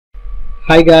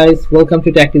Hi guys, welcome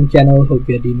to Tech Team channel. Hope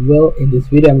you're doing well. In this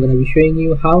video I'm going to be showing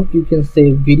you how you can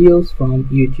save videos from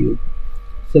YouTube.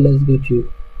 So let's go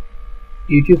to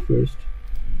YouTube first,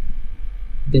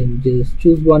 then just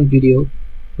choose one video,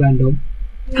 random.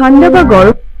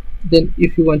 Then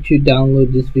if you want to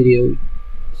download this video,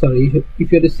 if you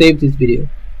have to save this video,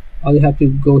 all you have to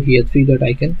go here, three dot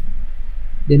icon,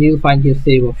 then you'll find here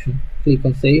save option. Click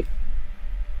on save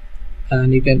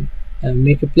and you can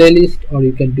make a playlist, or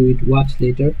you can do it watch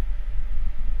later.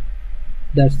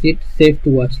 That's it, save to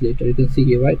watch later. You can see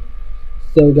here, right?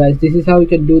 So guys, this is how you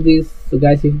can do this. So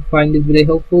guys, if you find this video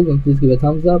helpful, then please give a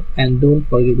thumbs up and don't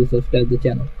forget to subscribe to the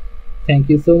channel. Thank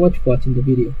you so much for watching the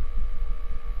video.